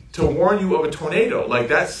scream to warn you of a tornado. Like,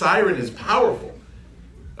 that siren is powerful.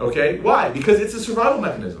 Okay? Why? Because it's a survival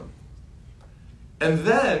mechanism. And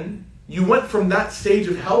then you went from that stage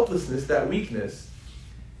of helplessness, that weakness,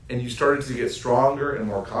 and you started to get stronger and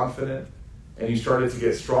more confident, and you started to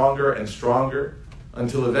get stronger and stronger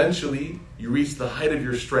until eventually you reach the height of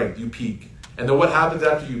your strength. You peak. And then what happens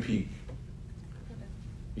after you peak?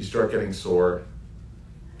 You start getting sore.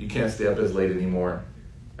 You can't stay up as late anymore.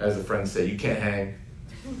 As the friends say, you can't hang.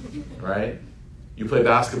 Right? You play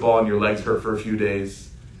basketball and your legs hurt for a few days.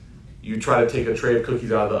 You try to take a tray of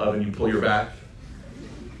cookies out of the oven, you pull your back.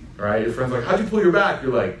 Right? Your friend's like, how'd you pull your back?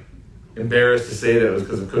 You're like, embarrassed to say that it was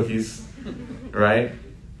because of cookies. Right?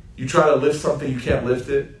 You try to lift something, you can't lift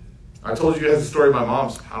it. I told you guys the story of my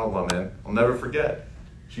mom's. SubhanAllah, man. I'll never forget.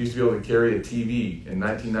 She used to be able to carry a TV in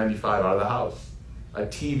 1995 out of the house. A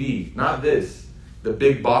TV, not this, the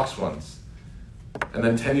big box ones. And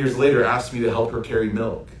then 10 years later asked me to help her carry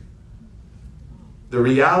milk. The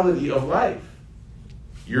reality of life.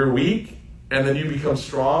 You're weak, and then you become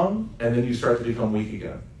strong, and then you start to become weak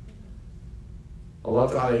again. Allah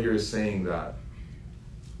Ta'ala here is saying that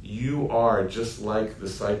you are just like the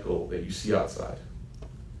cycle that you see outside.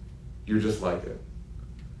 You're just like it.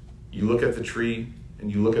 You look at the tree,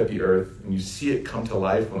 and you look at the earth, and you see it come to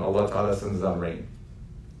life when Allah Ta'ala sends down rain.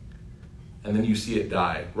 And then you see it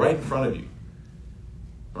die right in front of you.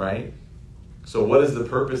 Right? So what is the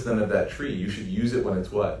purpose then of that tree? You should use it when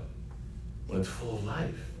it's what? When it's full of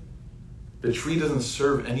life. The tree doesn't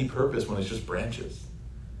serve any purpose when it's just branches.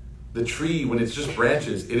 The tree, when it's just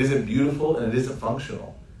branches, it isn't beautiful and it isn't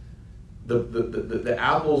functional. The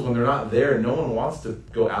apples, when they're not there, no one wants to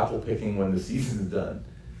go apple picking when the season is done.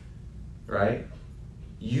 Right?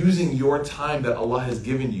 Using your time that Allah has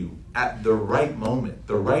given you at the right moment,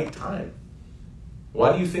 the right time.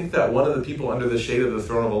 Why do you think that one of the people under the shade of the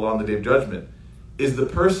throne of Allah on the Day of Judgment is the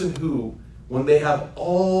person who, when they have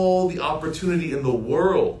all the opportunity in the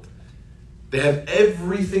world, they have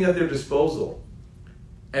everything at their disposal,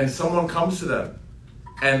 and someone comes to them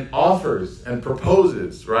and offers and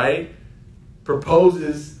proposes, right?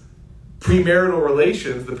 Proposes premarital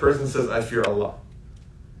relations, the person says, I fear Allah.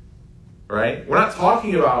 Right? We're not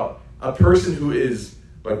talking about a person who is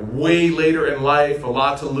like way later in life, a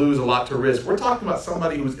lot to lose, a lot to risk. We're talking about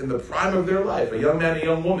somebody who's in the prime of their life, a young man, a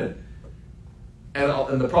young woman.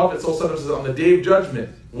 And the Prophet says on the Day of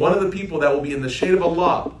Judgment, one of the people that will be in the shade of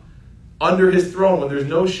Allah, under his throne when there's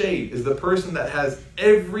no shade, is the person that has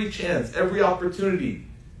every chance, every opportunity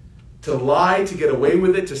to lie, to get away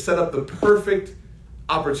with it, to set up the perfect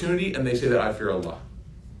opportunity, and they say that I fear Allah.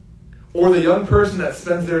 Or the young person that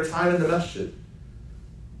spends their time in the masjid.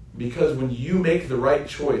 Because when you make the right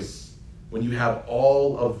choice, when you have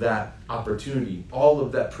all of that opportunity, all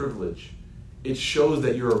of that privilege, it shows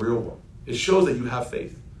that you're a real one. It shows that you have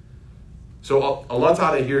faith. So Allah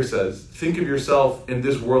Ta'ala here says, think of yourself in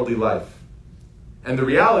this worldly life. And the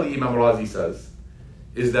reality, Imam Razi says,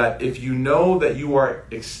 is that if you know that you are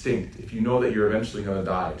extinct, if you know that you're eventually going to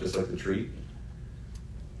die, just like the tree,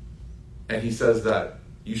 and he says that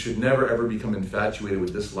you should never ever become infatuated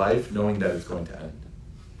with this life knowing that it's going to end.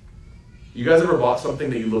 You guys ever bought something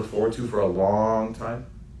that you look forward to for a long time?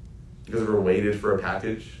 You guys ever waited for a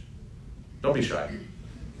package? Don't be shy.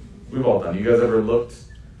 We've all done it. You guys ever looked,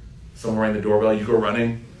 someone rang the doorbell, you go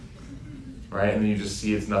running, right? And then you just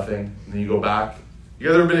see it's nothing, and then you go back. You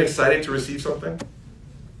guys ever been excited to receive something?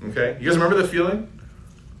 Okay? You guys remember the feeling?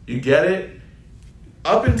 You get it.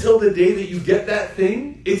 Up until the day that you get that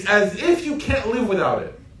thing, it's as if you can't live without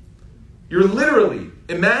it. You're literally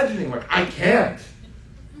imagining, like, I can't.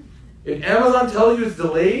 If Amazon tells you it's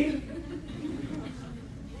delayed,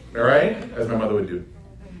 all right, as my mother would do.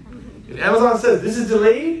 If Amazon says this is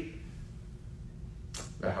delayed,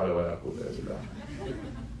 tahajjud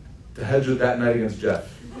that night against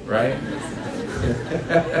Jeff, right?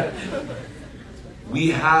 we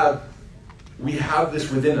have this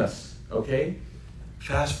within us, okay?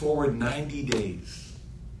 Fast forward 90 days.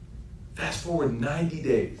 Fast forward 90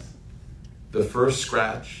 days. The first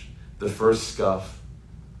scratch, the first scuff,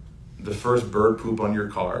 the first bird poop on your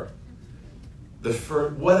car, the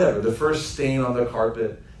first stain on the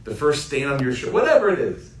carpet, the first stain on your shirt, whatever it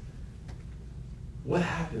is. what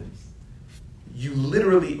happens? You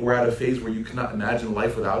literally were at a phase where you cannot imagine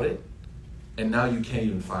life without it, and now you can't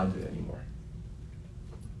even find it anymore.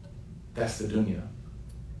 That's the dunya.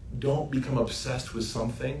 Don't become obsessed with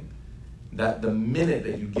something that the minute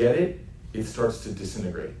that you get it, it starts to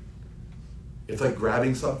disintegrate. It's like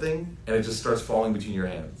grabbing something and it just starts falling between your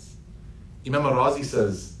hands. Imam al-Razi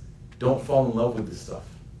says, don't fall in love with this stuff.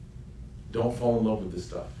 Don't fall in love with this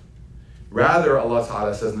stuff. Rather, Allah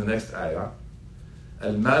Ta'ala says in the next ayah,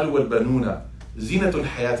 Al-malu wal-banuna zinatul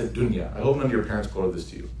hayat ad-dunya. I hope none of your parents quoted this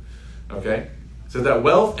to you. Okay? So that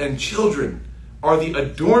wealth and children are the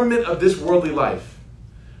adornment of this worldly life.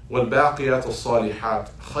 وَالْبَاقِيَاتُ الصَّالِحَاتُ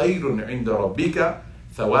خَيْرٌ عِنْدَ رَبِّكَ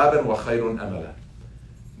ثَوَابًا وَخَيْرٌ أَمَلًا.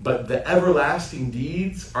 But the everlasting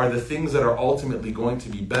deeds are the things that are ultimately going to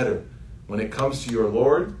be better when it comes to your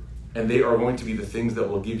Lord, and they are going to be the things that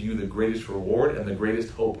will give you the greatest reward and the greatest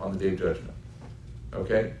hope on the Day of Judgment.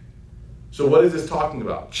 Okay? So what is this talking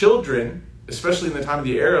about? Children, especially in the time of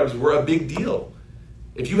the Arabs, were a big deal.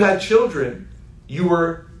 If you had children, you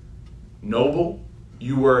were noble,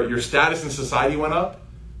 your status in society went up,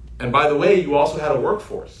 and by the way, you also had a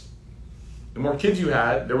workforce. The more kids you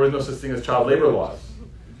had, there was no such thing as child labor laws.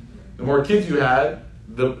 The more kids you had,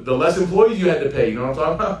 the less employees you had to pay. You know what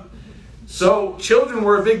I'm talking about? So children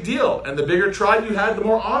were a big deal. And the bigger tribe you had, the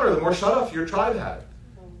more honor, the more sharaf your tribe had.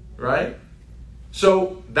 Right?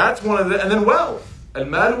 So that's one of the... And then wealth.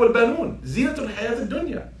 Al-mal wal-banun. Zinatul hayat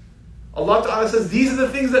ad-dunya. Allah Ta'ala says these are the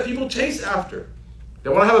things that people chase after. They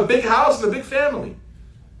want to have a big house and a big family.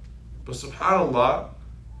 But subhanAllah,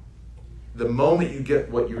 the moment you get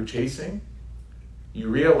what you're chasing, you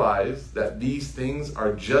realize that these things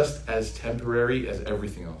are just as temporary as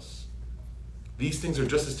everything else. These things are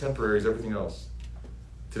just as temporary as everything else.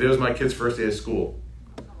 Today was my kid's first day of school.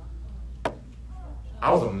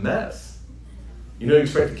 I was a mess. You know you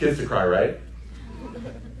expect the kids to cry, right?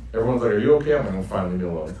 Everyone's like, are you okay? I'm like, I'm fine, leave me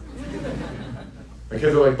alone. My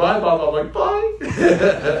kids are like, bye, Bob. I'm like,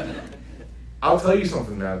 bye. I'll tell you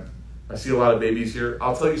something, man. I see a lot of babies here.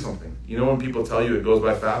 I'll tell you something. You know when people tell you it goes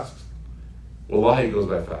by fast? Wallahi, it goes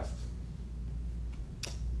by fast.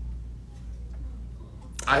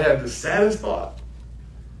 I had the saddest thought.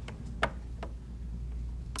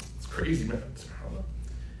 It's crazy, man.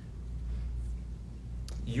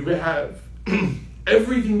 You have,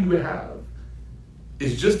 everything you have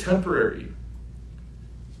is just temporary.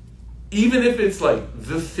 Even if it's like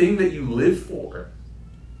the thing that you live for,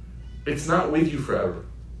 it's not with you forever.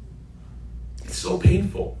 It's so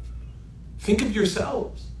painful. Think of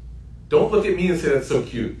yourselves. Don't look at me and say that's so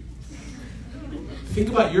cute. Think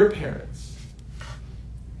about your parents.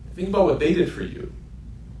 Think about what they did for you.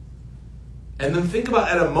 And then think about,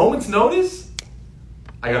 at a moment's notice,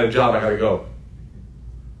 I got a job, I gotta go.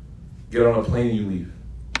 Get on a plane and you leave.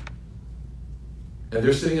 And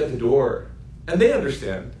they're sitting at the door, and they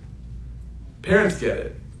understand. Parents get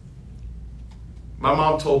it. My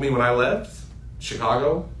mom told me when I left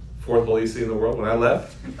Chicago, fourth holiest city in the world, when I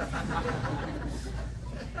left,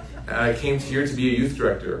 and I came here to be a youth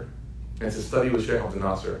director and to study with Sheikh Abdul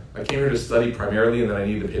Nasser. I came here to study primarily, and then I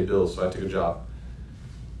needed to pay bills, so I took a job.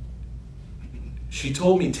 She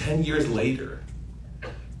told me 10 years later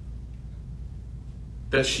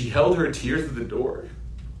that she held her tears at the door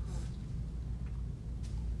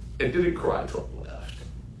and didn't cry till I left.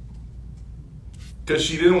 Because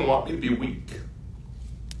she didn't want me to be weak.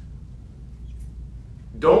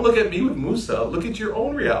 Don't look at me with Musa, look at your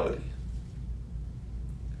own reality.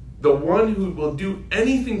 The one who will do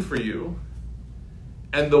anything for you,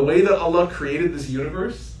 and the way that Allah created this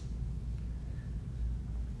universe,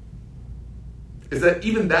 is that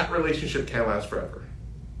even that relationship can't last forever.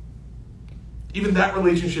 Even that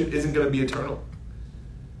relationship isn't going to be eternal.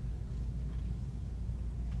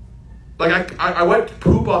 Like, I wiped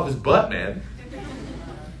poop off his butt, man.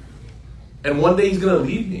 And one day he's going to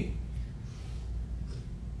leave me.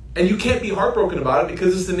 And you can't be heartbroken about it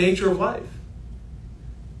because it's the nature of life.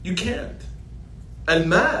 You can't.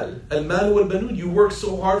 Al-mal wal-banun. You work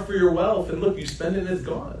so hard for your wealth, and look, you spend it and it's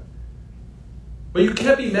gone. But you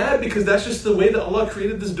can't be mad because that's just the way that Allah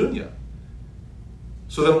created this dunya.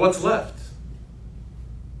 So then what's left?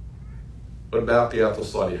 وَالْبَاقِيَاتُ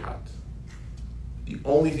الصَّالِحَاتُ. The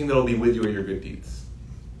only thing that will be with you are your good deeds.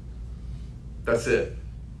 That's it.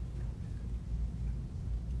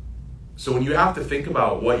 So when you have to think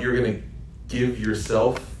about what you're going to give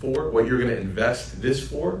yourself for, what you're going to invest this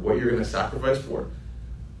for, what you're going to sacrifice for,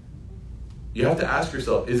 you have to ask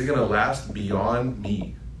yourself, is it going to last beyond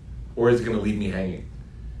me? Or is it going to leave me hanging?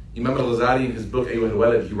 Imam al-Ghazali, in his book, Ayyuhal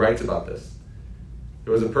Walad, he writes about this.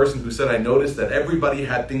 There was a person who said, I noticed that everybody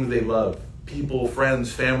had things they loved. People,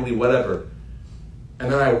 friends, family, whatever.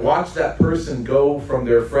 And then I watch that person go from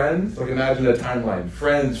their friends, like imagine a timeline,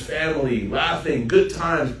 friends, family, laughing, good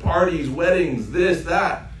times, parties, weddings, this,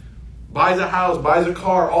 that, buys a house, buys a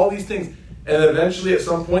car, all these things. And then eventually at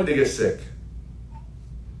some point they get sick.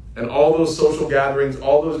 And all those social gatherings,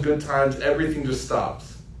 all those good times, everything just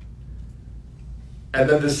stops. And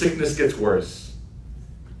then the sickness gets worse.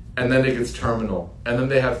 And then it gets terminal. And then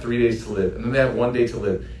they have 3 days to live. And then they have 1 day to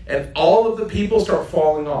live. And all of the people start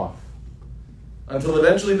falling off. Until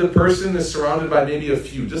eventually the person is surrounded by maybe a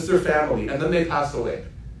few, just their family, and then they pass away.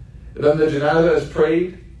 And then the janazah is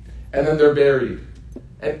prayed, and then they're buried.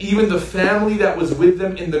 And even the family that was with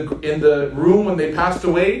them in the room when they passed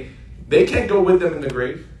away, they can't go with them in the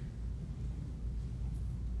grave.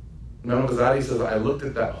 Imam Ghazali says, I looked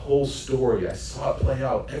at that whole story, I saw it play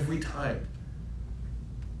out every time.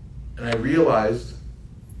 And I realized,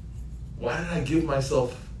 why did I give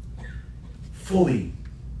myself fully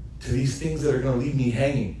to these things that are going to leave me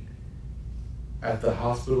hanging at the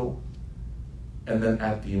hospital, and then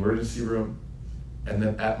at the emergency room, and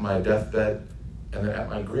then at my deathbed, and then at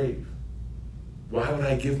my grave? Why would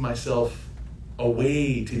I give myself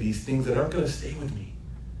away to these things that aren't going to stay with me?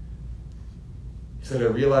 He said, I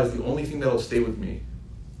realized the only thing that will stay with me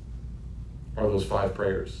are those 5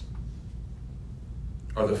 prayers,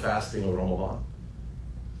 are the fasting of Ramadan,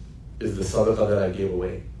 is the sadaqah that I gave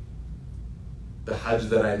away, the hajj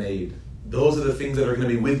that I made. Those are the things that are going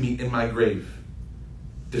to be with me in my grave,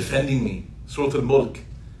 defending me. Surah Al-Mulk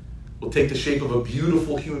will take the shape of a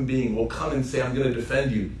beautiful human being, will come and say, I'm going to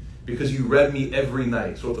defend you because you read me every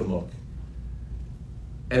night. Surah Al-Mulk.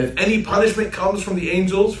 And if any punishment comes from the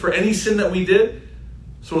angels for any sin that we did,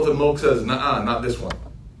 Surah Al-Mulk says, nah, not this one.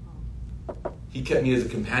 He kept me as a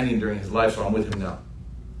companion during his life, so I'm with him now.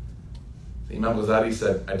 So Imam Ghazali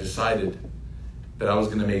said, I decided that I was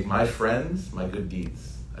going to make my friends my good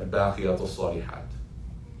deeds. Al-Baqiyat al-Salihat.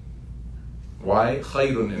 Why?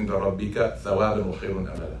 Khayrun inda rabbika thawaban wa khayrun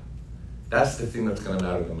amala. That's the thing that's going to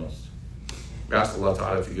matter the most. We ask Allah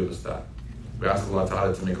Ta'ala to give us that. We ask Allah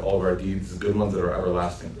Ta'ala to make all of our deeds good ones that are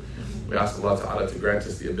everlasting. We ask Allah Ta'ala to grant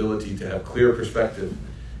us the ability to have clear perspective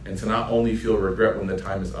and to not only feel regret when the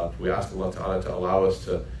time is up. We ask Allah Ta'ala to allow us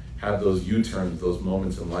to have those U-turns, those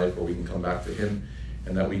moments in life where we can come back to Him,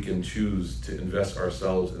 and that we can choose to invest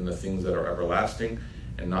ourselves in the things that are everlasting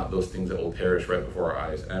and not those things that will perish right before our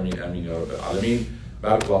eyes. Ameen, ameen, ya Rabbil Alameen.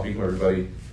 Barakallahu feekum, everybody.